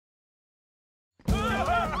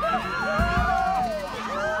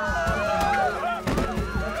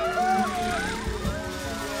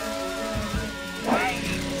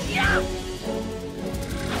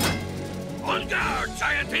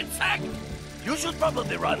attacked! You should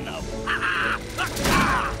probably run now.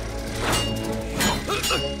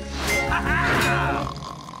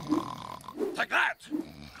 Take that!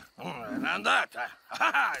 And that.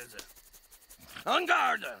 On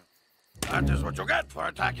guard! That is what you get for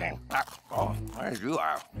attacking. Oh, you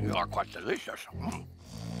are quite delicious.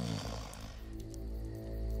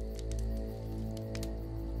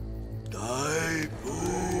 Dai-Fu.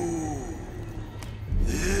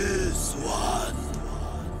 This one.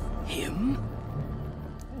 Him?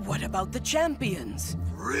 What about the champions?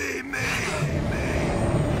 Free me!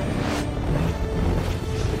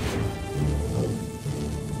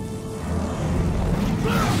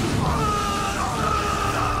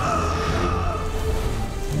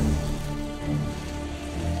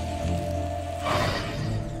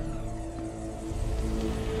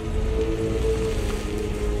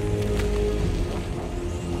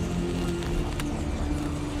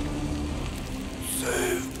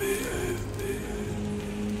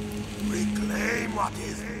 What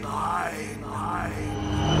is mine?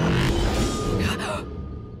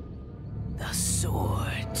 The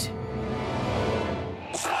sword.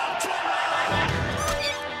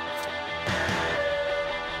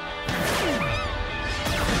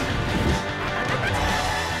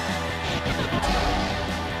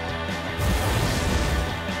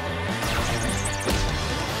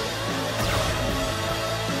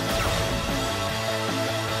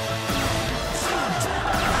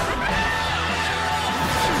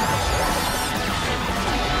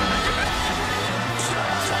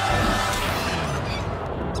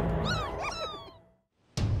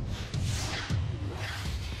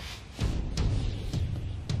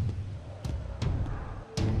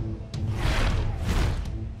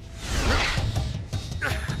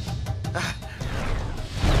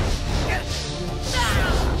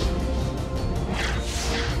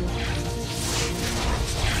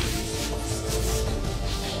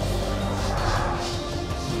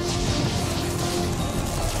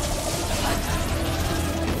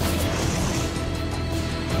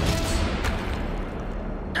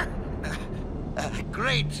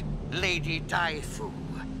 Great Lady Dai-Fu,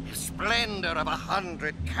 splendor of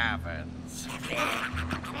 100 caverns.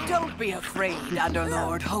 Don't be afraid,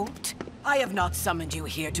 Underlord Holt. I have not summoned you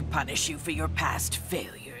here to punish you for your past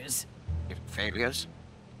failures. Failures?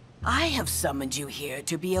 I have summoned you here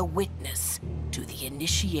to be a witness to the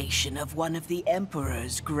initiation of one of the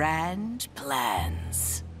Emperor's grand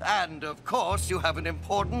plans. And of course, you have an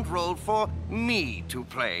important role for me to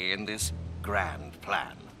play in this grand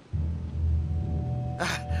plan.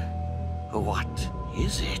 What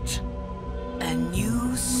is it? A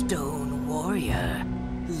new stone warrior.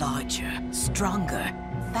 Larger, stronger,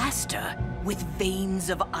 faster, with veins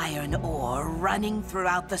of iron ore running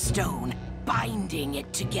throughout the stone, binding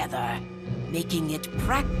it together, making it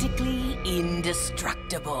practically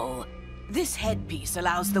indestructible. This headpiece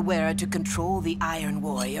allows the wearer to control the Iron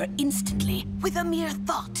Warrior instantly, with a mere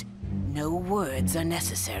thought. No words are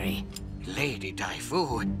necessary. Lady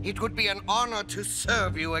Dai-Fu, it would be an honor to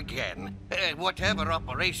serve you again. Whatever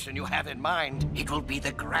operation you have in mind, it will be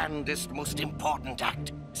the grandest, most important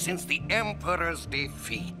act since the Emperor's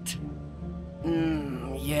defeat.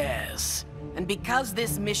 Yes. And because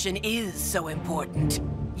this mission is so important,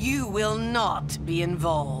 you will not be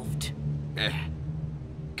involved.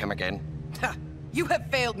 Come again? You have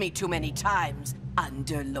failed me too many times,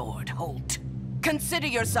 Underlord Holt. Consider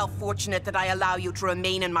yourself fortunate that I allow you to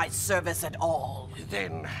remain in my service at all.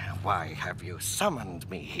 Then why have you summoned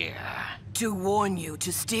me here? To warn you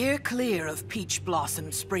to steer clear of Peach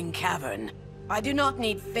Blossom Spring Cavern. I do not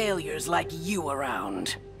need failures like you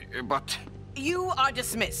around. But... You are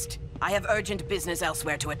dismissed. I have urgent business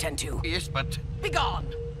elsewhere to attend to. Yes, but...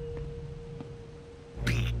 Begone!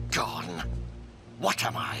 Begone? What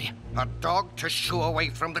am I? A dog to shoo away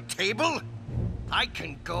from the table? I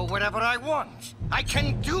can go wherever I want. I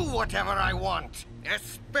can do whatever I want.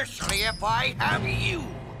 Especially if I have you.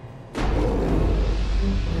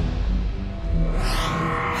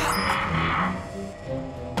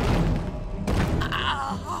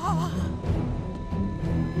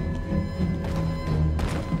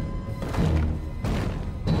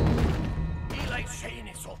 Eli Shane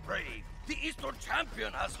is so brave. The Eastern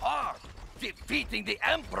champion has heart. Defeating the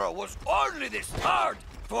Emperor was only the start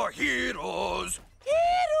for heroes.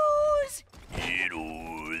 Heroes!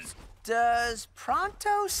 Heroes. Does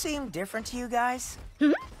Pronto seem different to you guys?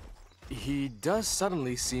 He does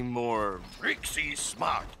suddenly seem more... Trixie's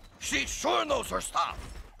smart. She sure knows her stuff.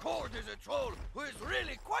 Cord is a troll who is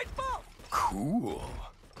really quite buff. cool.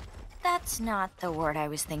 That's not the word I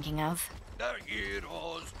was thinking of. They're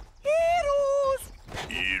heroes. Heroes!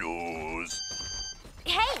 Heroes.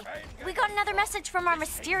 Hey, we got another message from our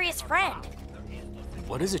mysterious friend.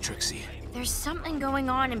 What is it, Trixie? There's something going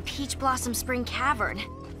on in Peach Blossom Spring Cavern.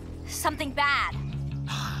 Something bad.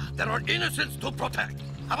 There are innocents to protect.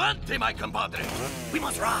 Avanti, my compadre. We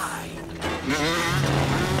must ride.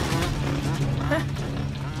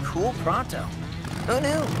 Cool Pronto. Who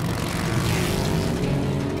knew?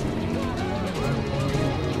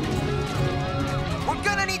 We're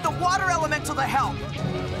gonna need the water elemental to help.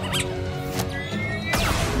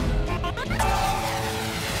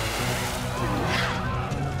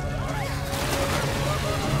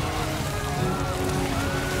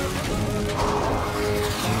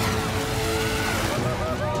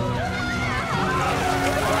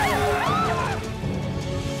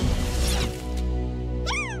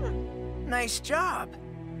 Nice job.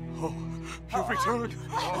 Oh, you've returned.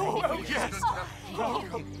 Oh, yes.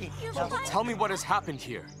 Tell me what has happened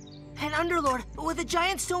here. An Underlord with a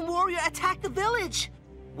giant stone warrior attacked the village.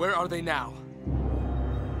 Where are they now?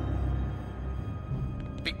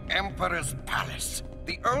 The Emperor's palace.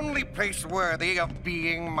 The only place worthy of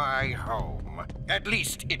being my home. At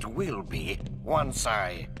least it will be once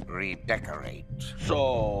I redecorate.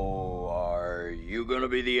 So, are you gonna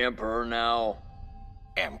be the Emperor now?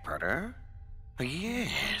 Emperor?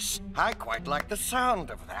 Yes, I quite like the sound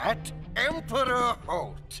of that. Emperor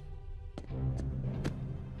Holt.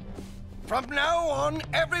 From now on,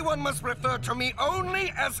 everyone must refer to me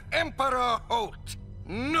only as Emperor Holt.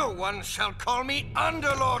 No one shall call me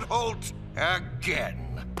Underlord Holt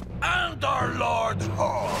again. Underlord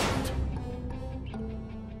Holt!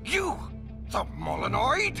 You, the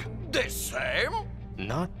Molenoid? The same?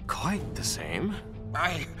 Not quite the same.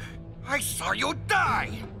 I saw you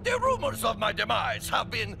die! The rumors of my demise have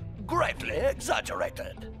been greatly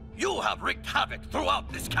exaggerated. You have wreaked havoc throughout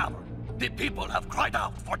this cavern. The people have cried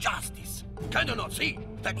out for justice. Can you not see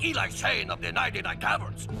that Eli Shane of the 99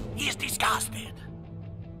 Caverns is disgusted?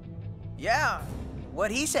 Yeah, what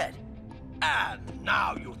he said. And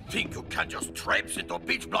now you think you can just traipse into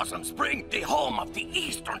Peach Blossom Spring, the home of the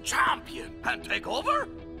Eastern Champion, and take over?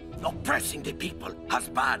 Oppressing the people as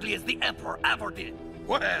badly as the Emperor ever did.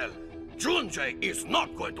 Well, Junjie is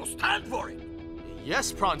not going to stand for it.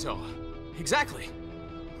 Yes, Pronto. Exactly.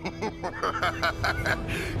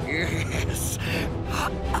 Yes.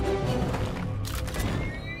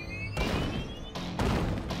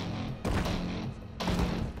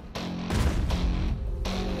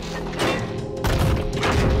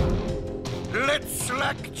 Let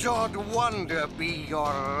slack-jawed wonder be your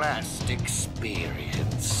last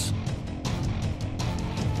experience.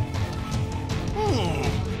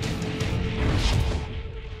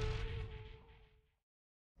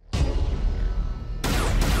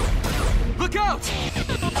 Look out!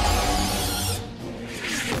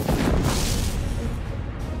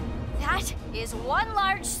 That is one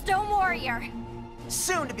large stone warrior.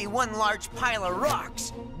 Soon to be one large pile of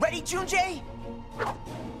rocks. Ready, Junjie?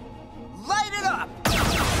 Light it up!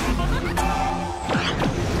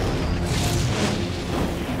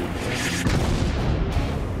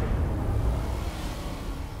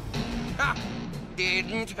 Ha!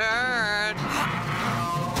 Didn't hurt.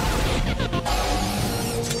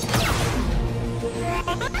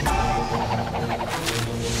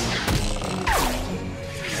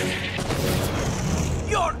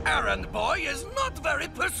 Your errand boy is not very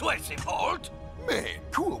persuasive, Holt. Man,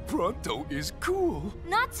 cool Pronto is cool.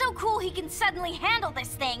 Not so cool he can suddenly handle this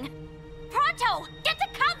thing. Pronto, get to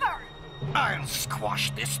cover! I'll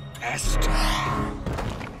squash this pest.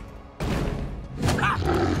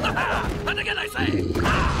 And again I say,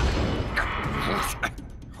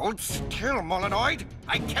 Hold still, Molenoid.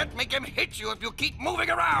 I can't make him hit you if you keep moving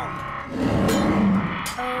around.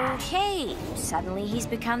 Okay, suddenly he's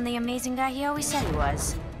become the amazing guy he always said he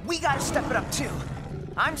was. We gotta step it up too.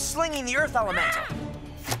 I'm slinging the Earth Elemental.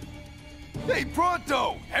 Hey,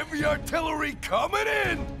 Pronto! Heavy artillery coming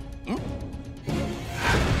in!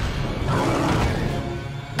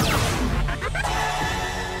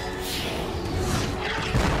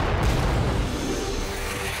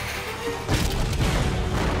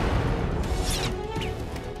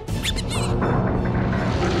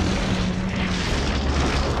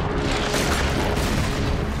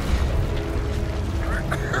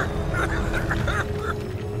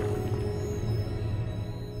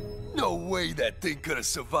 No way that thing could have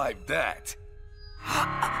survived that.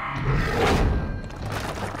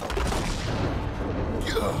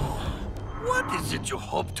 What is it you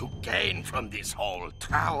hope to gain from this whole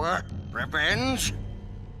tower? Revenge?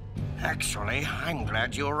 Actually, I'm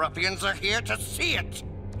glad you ruffians are here to see it.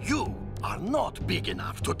 You are not big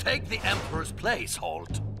enough to take the Emperor's place,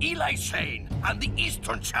 Holt. Eli Shane and the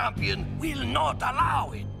Eastern Champion will not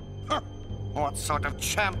allow it. What sort of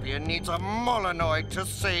champion needs a Molinoid to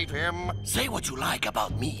save him? Say what you like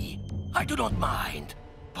about me. I do not mind.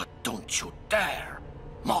 But don't you dare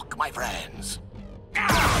mock my friends.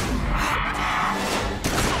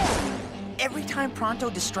 Every time Pronto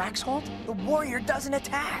distracts Holt, the warrior doesn't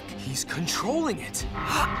attack. He's controlling it.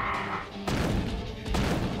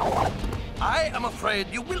 I am afraid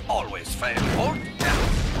you will always fail, Holt.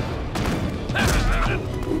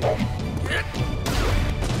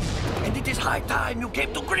 And it is high time you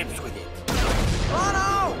came to grips with it.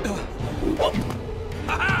 Pronto!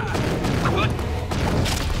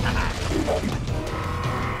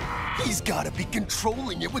 He's gotta be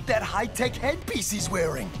controlling it with that high-tech headpiece he's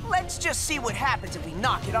wearing. Let's just see what happens if we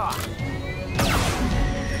knock it off.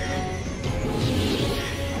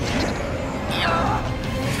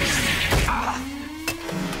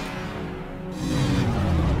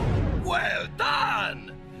 Well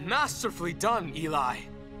done! Masterfully done, Eli.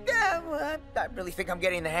 Yeah, well, I really think I'm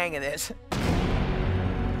getting the hang of this.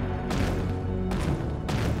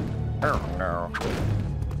 Oh, no.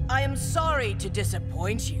 I am sorry to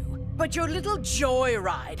disappoint you, but your little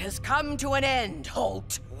joyride has come to an end,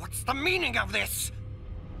 Holt. What's the meaning of this?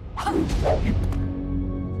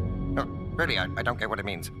 Really, I don't get what it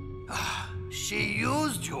means. She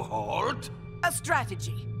used you, Holt. A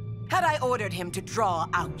strategy. Had I ordered him to draw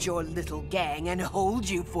out your little gang and hold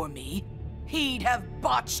you for me, he'd have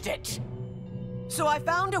botched it. So I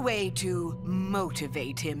found a way to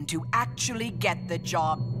motivate him to actually get the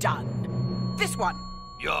job done. This one.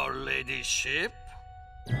 Your ladyship?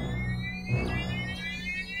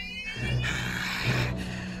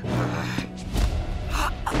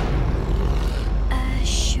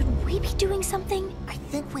 Should we be doing something? I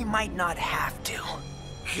think we might not have to.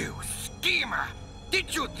 You schemer!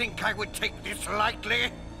 Did you think I would take this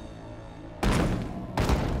lightly?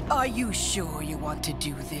 Are you sure you want to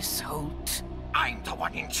do this, Holt? I'm the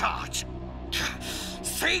one in charge.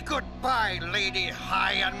 Say goodbye, Lady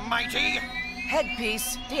High and Mighty.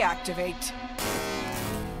 Headpiece, deactivate.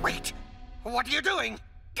 Wait, what are you doing?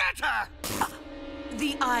 Get her!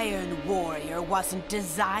 The Iron Warrior wasn't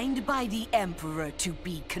designed by the Emperor to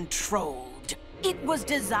be controlled. It was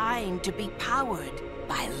designed to be powered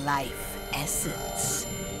by life essence.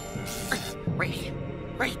 Wait.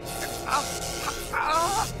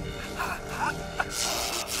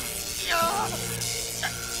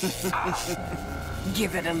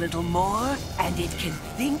 Give it a little more, and it can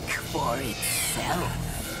think for itself.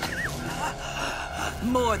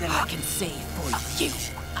 More than I can say for you.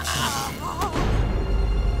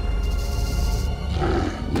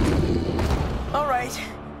 All right.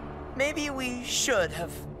 Maybe we should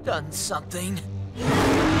have done something.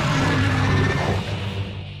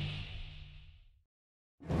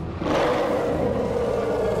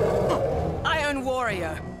 Iron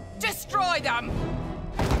Warrior, destroy them!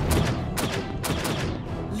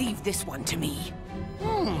 Leave this one to me.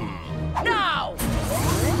 Now!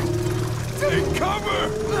 Take cover!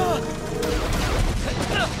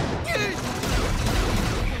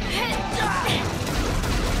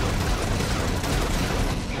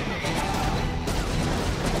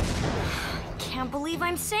 Can't believe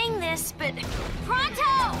I'm saying this, but...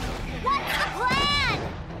 Pronto! What's the plan?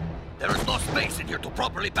 There is no space in here to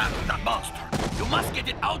properly battle that monster. You must get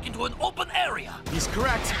it out into an open area. He's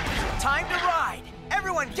correct. Time to ride!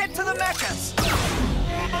 Everyone, get to the mechas!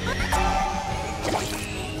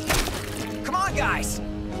 Come on, guys!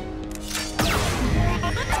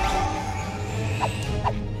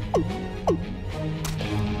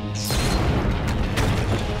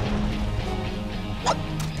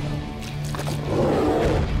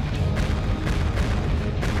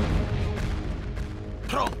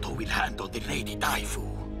 Pronto will handle the Lady Dai-Fu.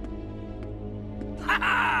 Ha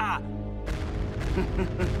ha!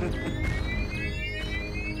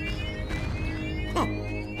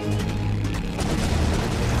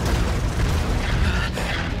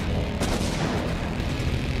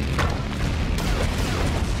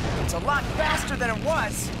 It's a lot faster than it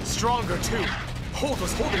was. Stronger, too. Holt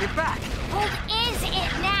was holding it back. Holt is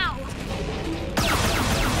it now!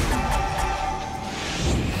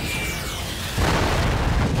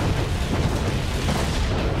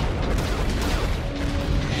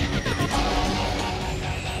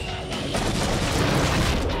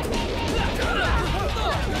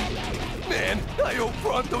 Man, I hope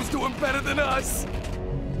Pronto's doing better than us.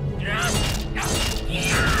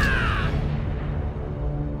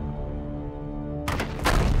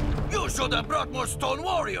 You should have brought more stone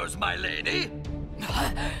warriors, my lady.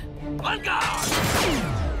 On guard!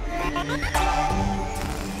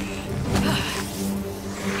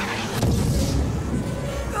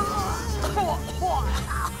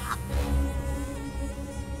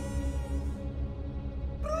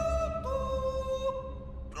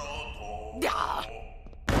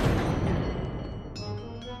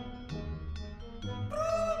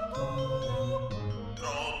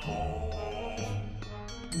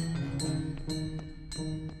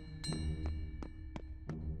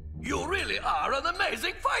 You really are an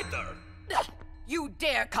amazing fighter! You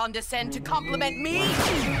dare condescend to compliment me?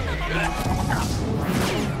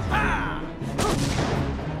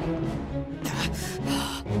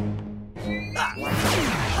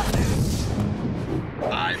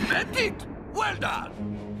 I meant it! Well done!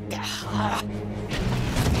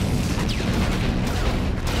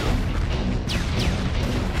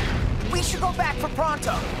 We should go back for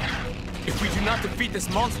Pronto. If we do not defeat this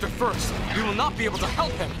monster first, we will not be able to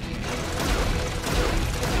help him.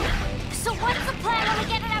 So what's the plan when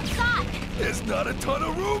we get it outside? There's not a ton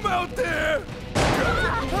of room out there!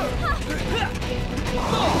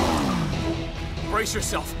 Brace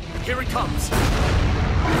yourself. Here he comes.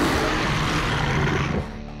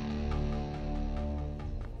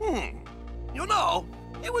 You know,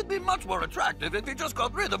 it would be much more attractive if he just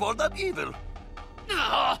got rid of all that evil.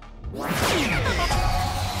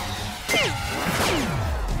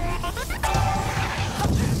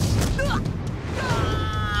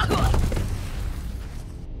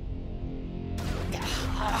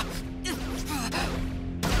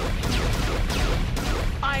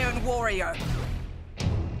 Iron Warrior.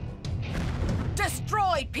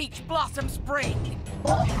 Destroy Peach Blossom Spring.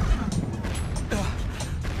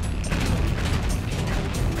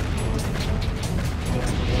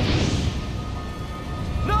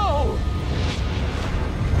 No!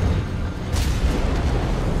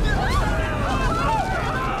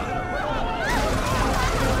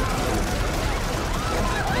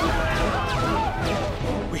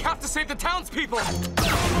 We have to save the townspeople!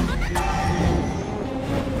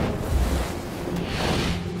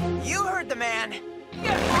 You heard the man.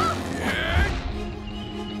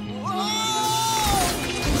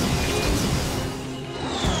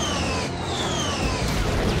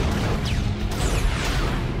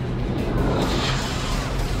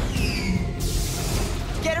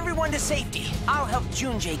 Get everyone to safety. I'll help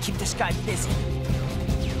Junjay keep this guy busy.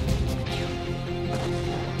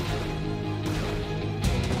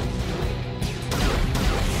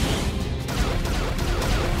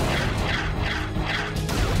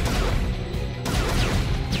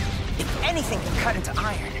 If anything can cut into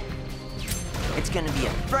iron, it's gonna be a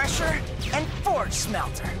thresher and forge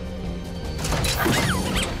smelter.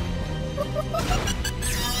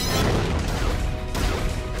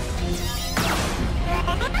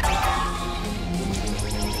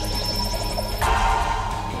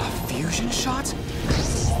 A fusion shot?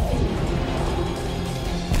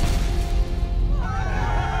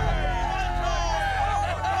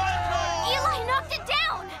 Eli knocked it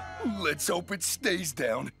down! Let's hope it stays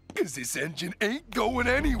down, because this engine ain't going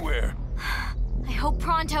anywhere. I hope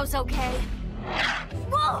Pronto's okay.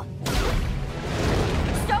 Whoa!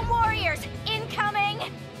 Stone Warriors,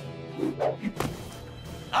 incoming!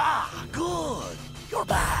 Ah, good! You're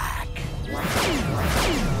back!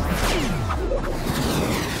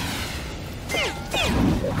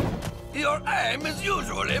 Your aim is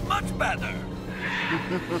usually much better.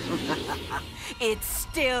 It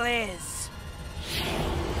still is.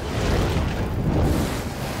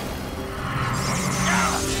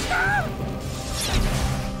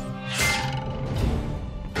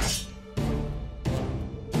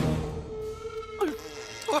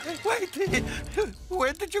 Wait,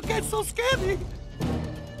 where did you get so scary?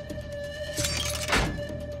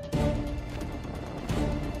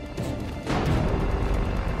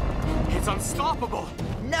 It's unstoppable!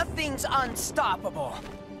 Nothing's unstoppable.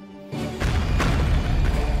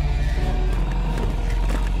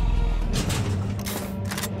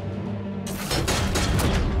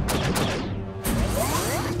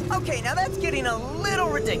 Okay, now that's getting a little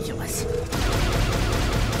ridiculous.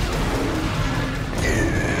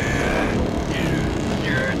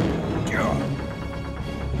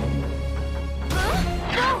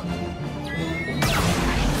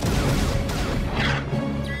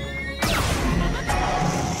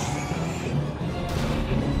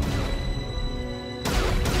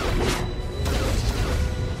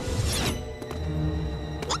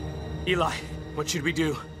 Eli, what should we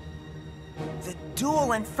do? The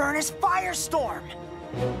duel and furnace firestorm.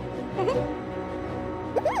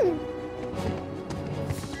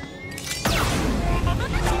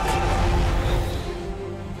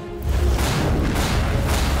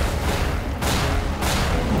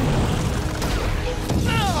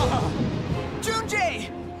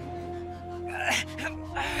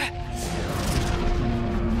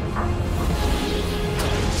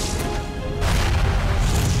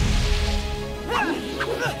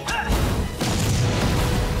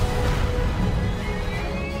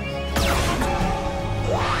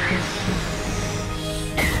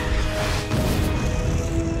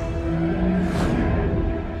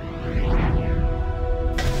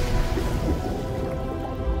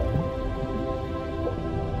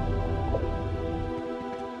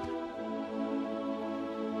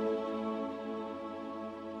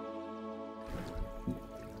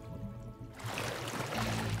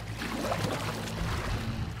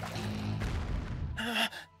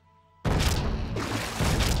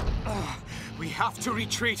 We have to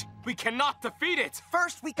retreat. We cannot defeat it.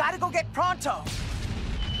 First, we gotta go get Pronto.